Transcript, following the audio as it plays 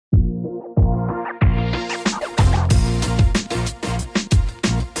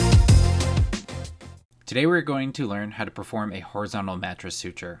Today we're going to learn how to perform a horizontal mattress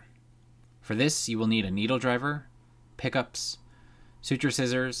suture. For this, you will need a needle driver, pickups, suture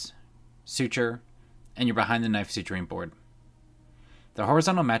scissors, suture, and your behind the knife suturing board. The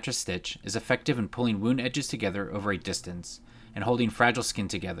horizontal mattress stitch is effective in pulling wound edges together over a distance and holding fragile skin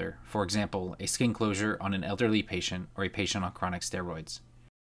together, for example, a skin closure on an elderly patient or a patient on chronic steroids.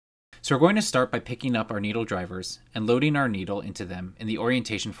 So we're going to start by picking up our needle drivers and loading our needle into them in the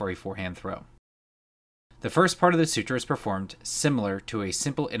orientation for a forehand throw. The first part of the suture is performed similar to a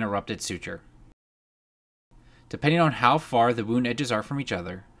simple interrupted suture. Depending on how far the wound edges are from each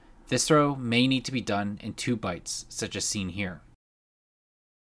other, this throw may need to be done in 2 bites, such as seen here.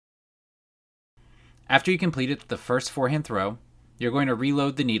 After you completed the first forehand throw, you're going to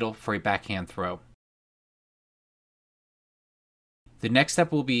reload the needle for a backhand throw. The next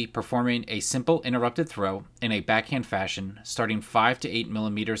step will be performing a simple interrupted throw in a backhand fashion, starting 5 to 8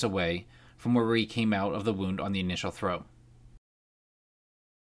 millimeters away from where we came out of the wound on the initial throw.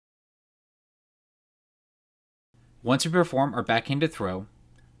 Once we perform our backhanded throw,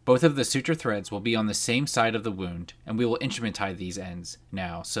 both of the suture threads will be on the same side of the wound, and we will instrument tie these ends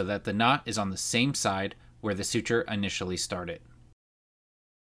now so that the knot is on the same side where the suture initially started.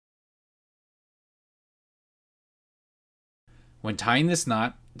 When tying this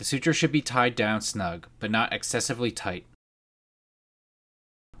knot, the suture should be tied down snug, but not excessively tight.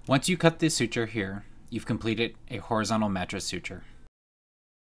 Once you cut this suture here, you've completed a horizontal mattress suture.